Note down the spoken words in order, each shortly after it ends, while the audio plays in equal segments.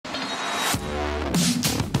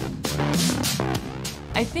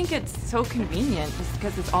I think it's so convenient just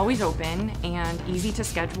because it's always open and easy to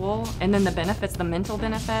schedule. And then the benefits, the mental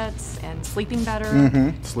benefits and sleeping better.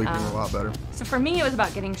 Sleeping a lot better. So for me, it was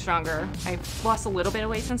about getting stronger. I've lost a little bit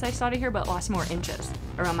of weight since I started here, but lost more inches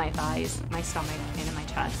around my thighs, my stomach, and in my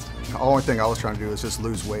chest. The only thing I was trying to do is just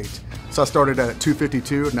lose weight. So I started at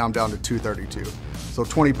 252, and now I'm down to 232. So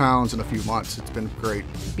 20 pounds in a few months. It's been great.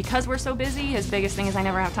 Because we're so busy, his biggest thing is I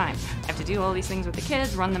never have time. I have to do all these things with the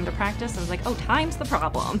kids, run them to practice. I was like, oh, time's the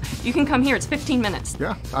problem. You can come here, it's 15 minutes.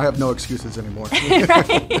 Yeah, I have no excuses anymore.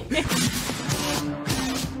 Right?